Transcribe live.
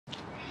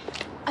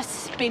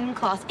spin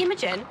class.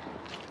 Imogen,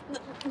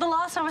 the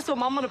last time I saw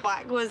Mum on a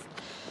bike was...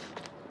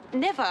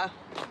 never.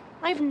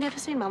 I've never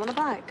seen Mum on a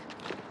bike.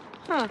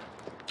 Huh.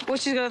 Well,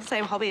 she's got the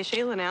same hobby as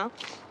Sheila now.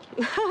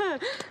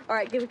 All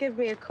right, give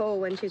me a call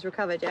when she's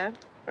recovered, yeah?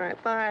 All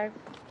right, bye.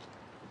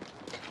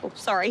 Oh,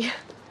 sorry.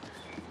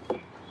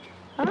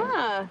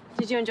 Ah,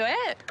 did you enjoy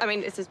it? I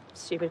mean, it's a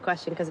stupid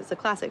question because it's a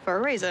classic for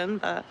a reason,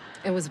 but...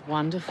 It was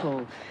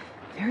wonderful.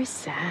 Very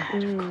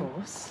sad, of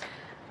course.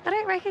 I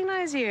don't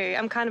recognise you.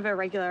 I'm kind of a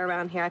regular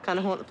around here. I kind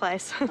of haunt the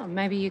place. Oh,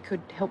 maybe you could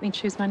help me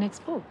choose my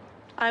next book.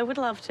 I would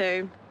love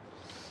to.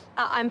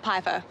 I'm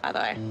Piper, by the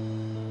way.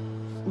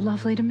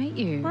 Lovely to meet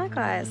you.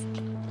 Likewise.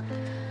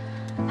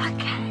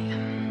 Okay.